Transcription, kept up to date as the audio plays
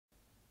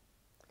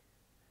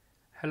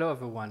Hello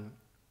everyone.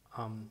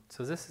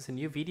 So this is a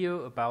new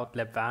video about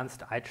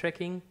Labvanced eye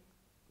tracking.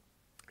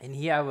 In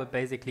here I will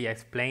basically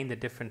explain the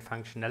different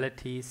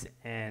functionalities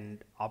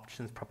and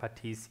options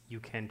properties you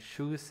can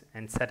choose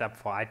and set up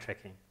for eye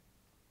tracking.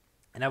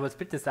 And I will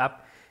split this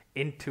up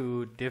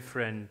into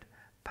different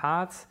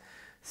parts.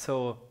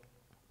 So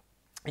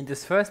in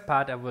this first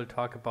part I will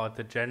talk about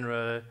the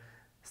general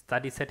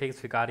study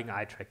settings regarding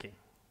eye tracking.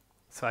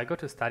 So I go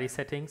to study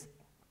settings,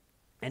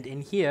 and in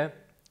here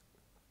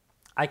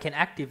I can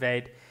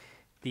activate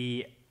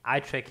the eye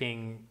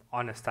tracking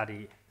on a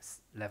study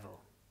level.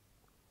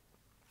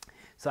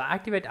 So I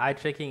activate eye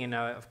tracking, and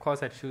of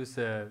course I choose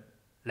the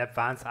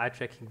Labvanced eye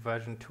tracking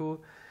version 2,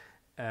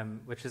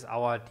 which is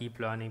our deep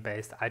learning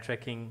based eye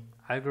tracking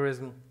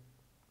algorithm.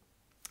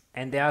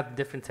 And there are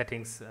different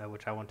settings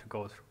which I want to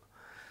go through.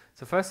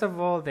 So first of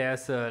all,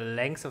 there's a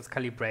length of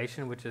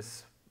calibration, which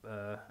is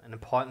an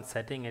important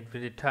setting. It will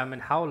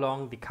determine how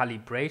long the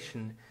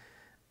calibration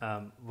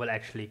will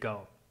actually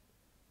go.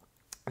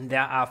 And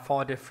there are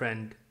 4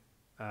 different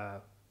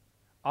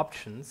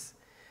options.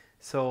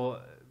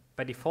 So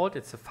by default,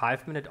 it's a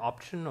 5-minute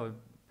option, or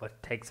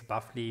what takes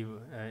roughly,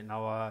 in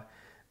our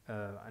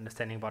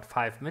understanding, about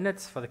 5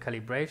 minutes for the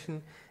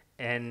calibration.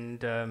 And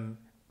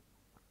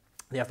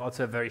there's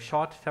also a very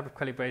short type of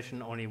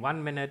calibration, only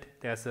 1 minute.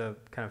 There's a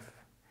kind of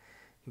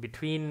in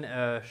between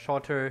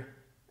shorter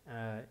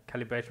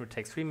calibration, which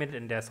takes 3 minutes,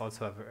 and there's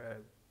also a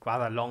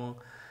rather long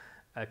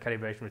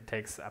calibration, which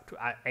takes up to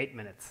 8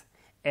 minutes.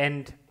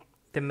 And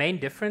the main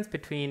difference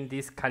between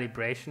these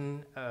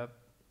calibration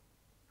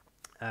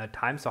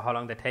times, or how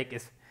long they take,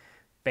 is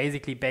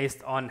basically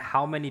based on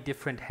how many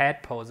different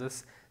head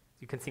poses.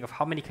 You can think of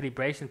how many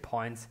calibration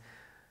points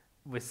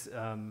with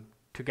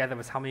together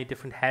with how many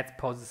different head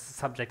poses the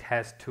subject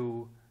has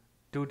to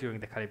do during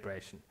the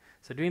calibration.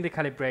 So during the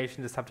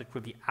calibration, the subject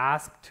will be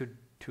asked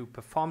to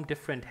perform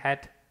different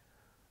head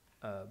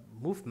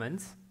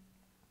movements,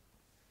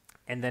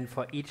 and then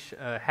for each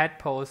head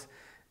pose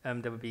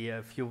there will be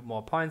a few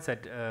more points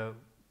that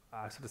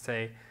are, so to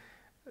say,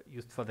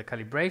 used for the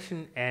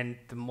calibration, and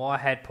the more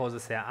head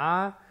poses there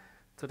are,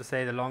 so to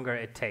say, the longer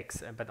it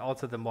takes, but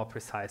also the more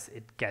precise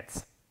it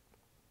gets.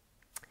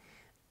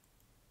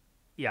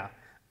 Yeah.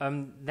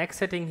 Next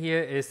setting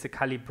here is the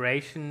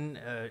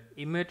calibration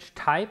image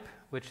type,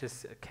 which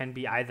can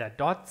be either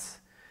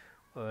dots,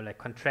 or like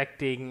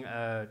contracting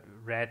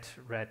red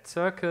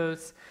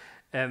circles,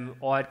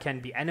 or it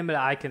can be animal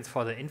icons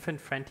for the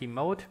infant-friendly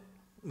mode,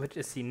 which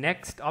is the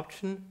next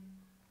option.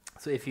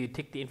 So if you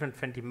tick the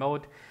infant-friendly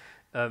mode,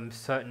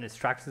 certain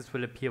instructions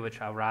will appear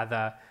which are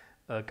rather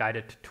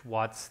guided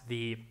towards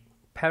the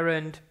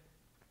parent.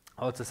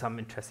 Also some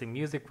interesting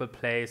music will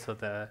play, so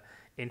the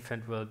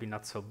infant will be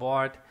not so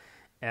bored.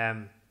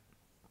 And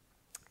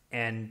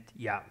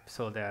yeah,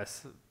 so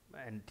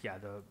in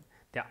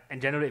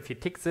general, if you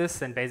tick this,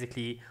 then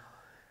basically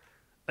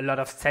a lot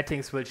of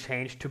settings will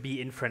change to be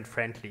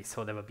infant-friendly.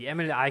 So there will be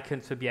animal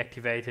icons will be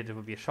activated, there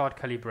will be a short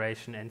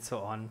calibration, and so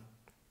on.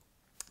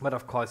 But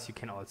of course, you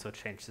can also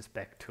change this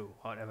back to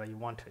whatever you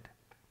wanted.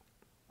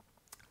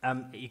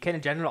 You can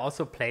in general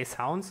also play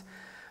sounds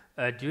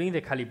during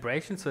the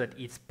calibration, so that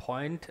each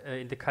point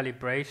in the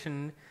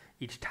calibration,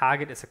 each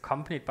target is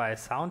accompanied by a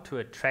sound to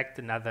attract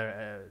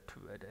another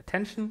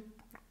attention.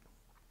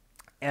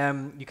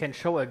 You can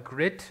show a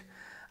grid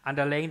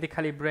underlaying the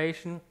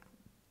calibration,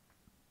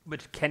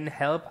 which can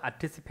help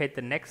anticipate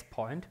the next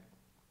point,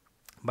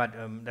 but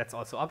that's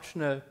also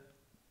optional.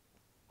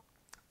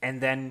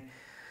 And then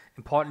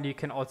importantly, you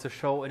can also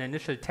show an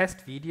initial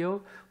test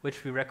video,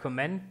 which we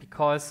recommend,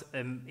 because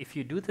if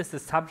you do this, the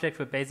subject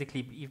will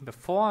basically, even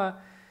before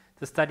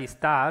the study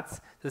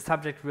starts, the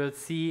subject will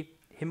see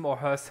him or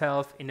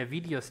herself in a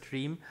video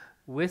stream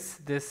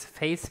with this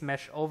face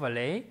mesh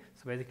overlay.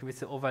 So basically with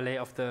the overlay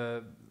of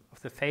the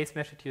face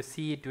mesh that you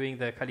see during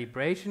the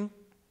calibration.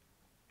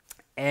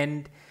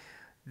 And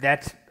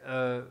that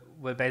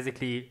will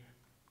basically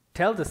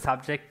tell the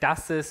subject,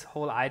 does this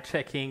whole eye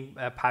tracking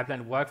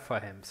pipeline work for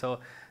him? So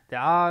there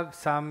are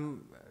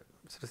some,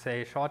 so to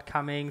say,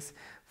 shortcomings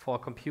for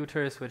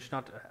computers which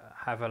not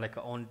have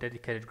a own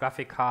dedicated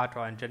graphic card,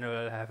 or in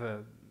general have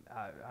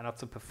are not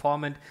so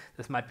performant.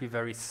 This might be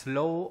very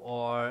slow,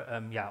 or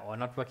or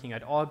not working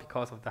at all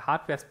because of the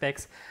hardware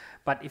specs.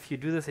 But if you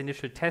do this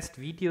initial test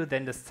video,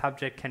 then the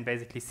subject can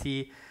basically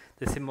see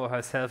him or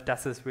herself,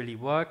 does this really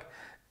work?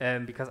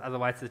 Because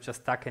otherwise it's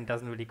just stuck and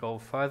doesn't really go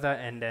further,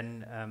 and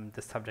then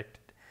the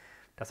subject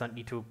does not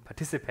need to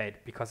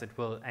participate, because it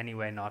will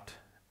anyway not,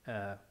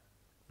 let's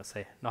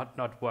say,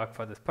 not work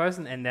for this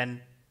person. And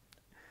then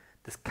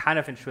this kind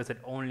of ensures that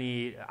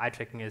only eye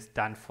tracking is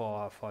done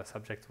for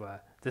subjects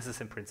where this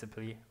is in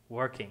principle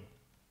working.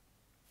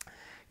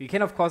 You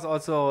can of course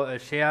also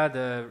share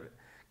the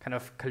kind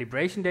of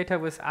calibration data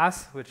with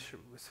us, which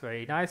is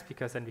very nice,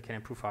 because then we can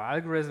improve our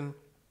algorithm,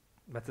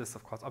 but this is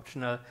of course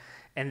optional.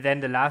 And then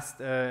the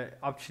last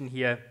option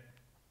here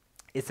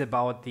is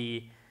about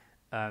the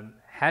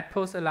head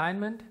pose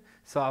alignment.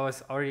 So I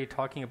was already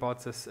talking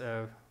about this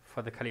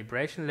for the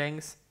calibration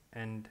lengths,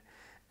 and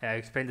I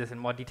explained this in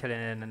more detail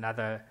in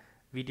another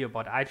video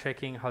about eye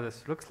tracking, how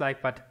this looks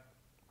like, but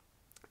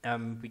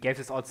we gave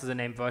this also the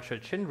name virtual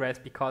chin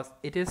rest because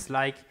it is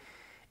like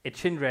a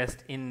chin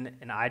rest in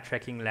an eye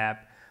tracking lab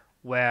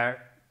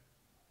where,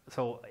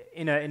 so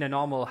in a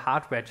normal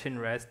hardware chin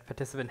rest,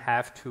 participants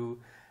have to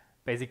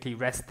basically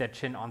rest their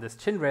chin on this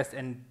chin rest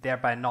and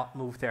thereby not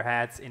move their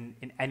heads in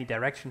any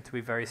direction, to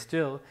be very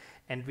still.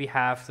 And we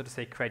have, so to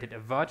say, created a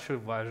virtual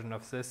version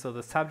of this. So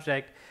the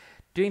subject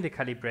doing the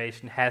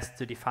calibration has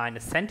to define a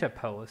center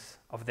pose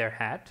of their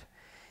head.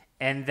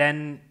 And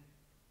then,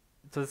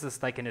 so this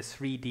is like in a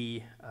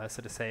 3D,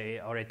 so to say,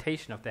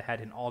 orientation of the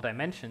head in all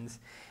dimensions.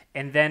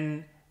 And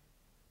then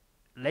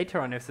later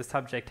on, if the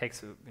subject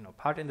takes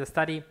part in the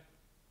study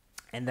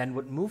and then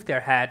would move their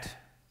head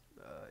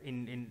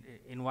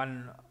in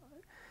one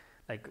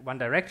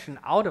direction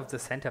out of the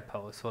center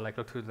pose, so like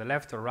look to the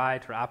left or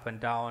right or up and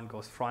down,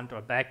 goes front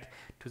or back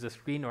to the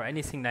screen or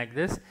anything like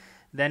this,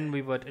 then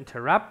we would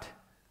interrupt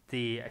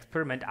the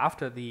experiment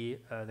after the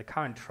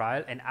current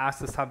trial and ask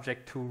the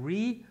subject to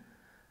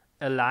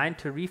realign,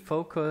 to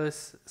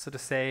refocus, so to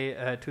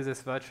say, to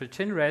this virtual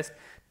chin rest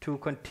to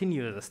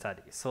continue the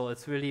study. So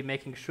it's really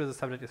making sure the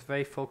subject is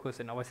very focused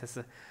and always has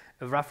a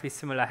roughly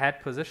similar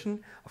head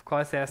position. Of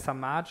course, there's some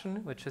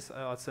margin, which is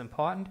also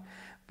important,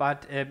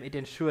 but it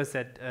ensures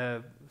that,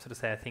 so to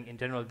say, I think in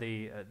general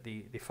the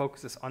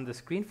focus is on the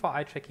screen for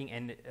eye tracking,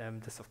 and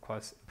this of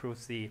course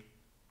improves the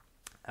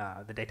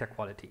data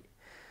quality.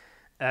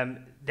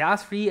 There are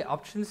 3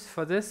 options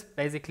for this.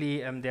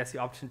 Basically, there's the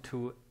option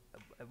to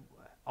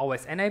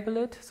always enable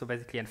it, so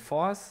basically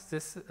enforce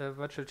this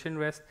virtual chin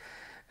rest.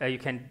 You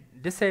can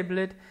disable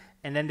it,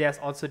 and then there's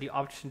also the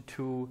option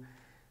to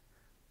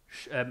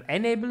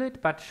enable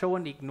it but show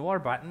and ignore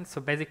button,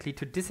 so basically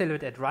to disable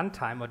it at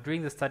runtime or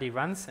during the study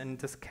runs. And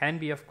this can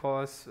be of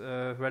course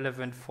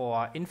relevant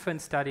for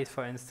infant studies,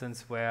 for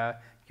instance,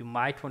 where you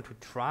might want to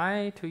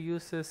try to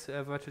use this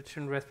virtual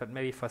chin rest, but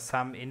maybe for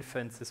some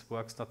infants this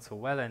works not so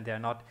well and they're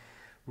not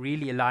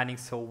really aligning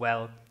so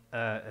well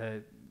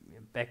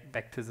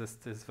back to this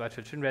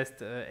virtual chin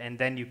rest, and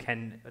then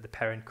the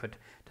parent could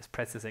just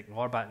press this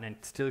ignore button and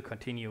still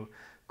continue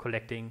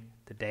collecting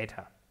the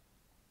data.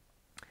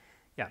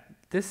 Yeah,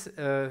 this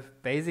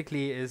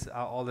basically is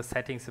all the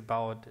settings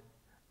about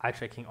eye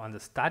tracking on the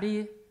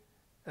study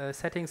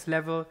settings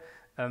level.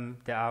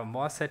 There are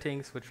more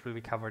settings which will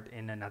be covered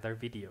in another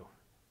video.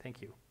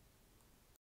 Thank you.